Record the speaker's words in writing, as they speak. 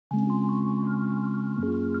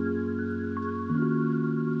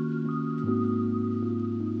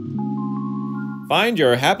Find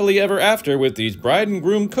your happily ever after with these bride and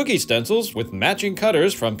groom cookie stencils with matching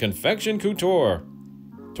cutters from Confection Couture.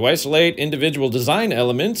 To isolate individual design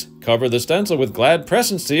elements, cover the stencil with Glad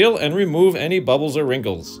Press and Seal and remove any bubbles or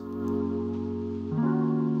wrinkles.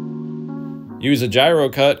 Use a Gyro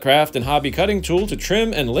Cut craft and hobby cutting tool to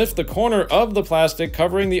trim and lift the corner of the plastic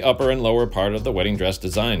covering the upper and lower part of the wedding dress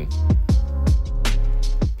design.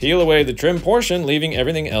 Peel away the trim portion, leaving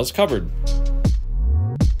everything else covered.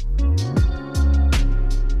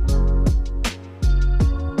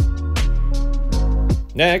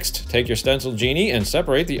 Next, take your Stencil Genie and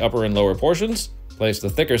separate the upper and lower portions. Place the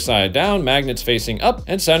thicker side down, magnets facing up,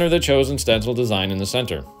 and center the chosen stencil design in the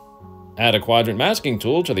center. Add a Quadrant Masking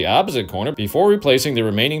Tool to the opposite corner before replacing the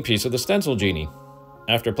remaining piece of the Stencil Genie.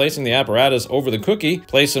 After placing the apparatus over the cookie,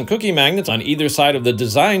 place some cookie magnets on either side of the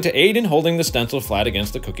design to aid in holding the stencil flat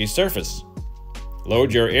against the cookie's surface.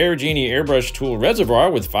 Load your Air Genie airbrush tool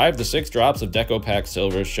reservoir with 5 to 6 drops of Deco-Pack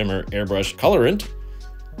Silver Shimmer airbrush colorant.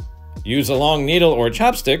 Use a long needle or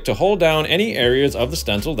chopstick to hold down any areas of the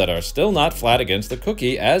stencil that are still not flat against the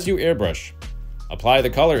cookie as you airbrush. Apply the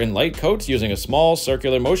color in light coats using a small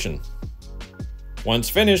circular motion. Once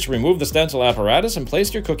finished, remove the stencil apparatus and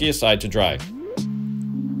place your cookie aside to dry.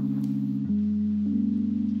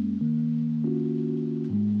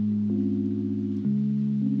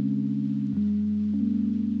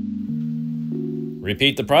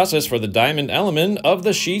 Repeat the process for the diamond element of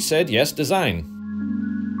the She Said Yes design.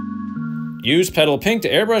 Use Petal Pink to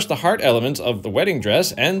airbrush the heart elements of the wedding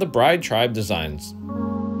dress and the bride tribe designs.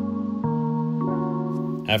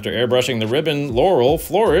 After airbrushing the ribbon, laurel,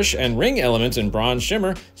 flourish, and ring elements in bronze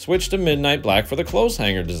shimmer, switch to midnight black for the clothes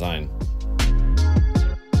hanger design.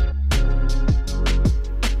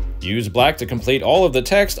 Use black to complete all of the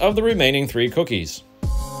text of the remaining 3 cookies.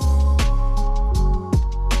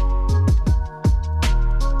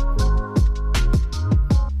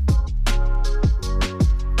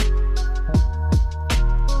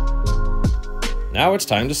 Now it's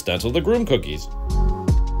time to stencil the groom cookies.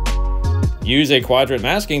 Use a Quadrant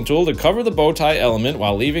Masking Tool to cover the bow tie element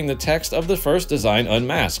while leaving the text of the first design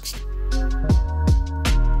unmasked.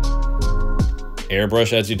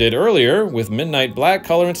 Airbrush as you did earlier, with midnight black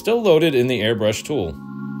colorant still loaded in the airbrush tool.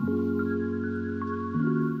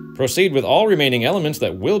 Proceed with all remaining elements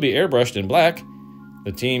that will be airbrushed in black,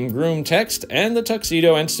 the team groom text, and the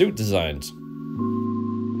tuxedo and suit designs.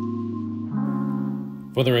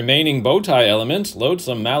 For the remaining bow tie elements, load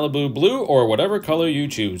some Malibu blue or whatever color you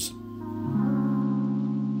choose.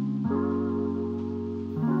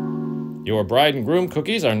 Your bride and groom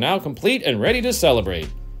cookies are now complete and ready to celebrate.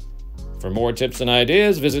 For more tips and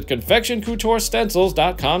ideas, visit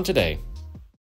ConfectionCoutureStencils.com today.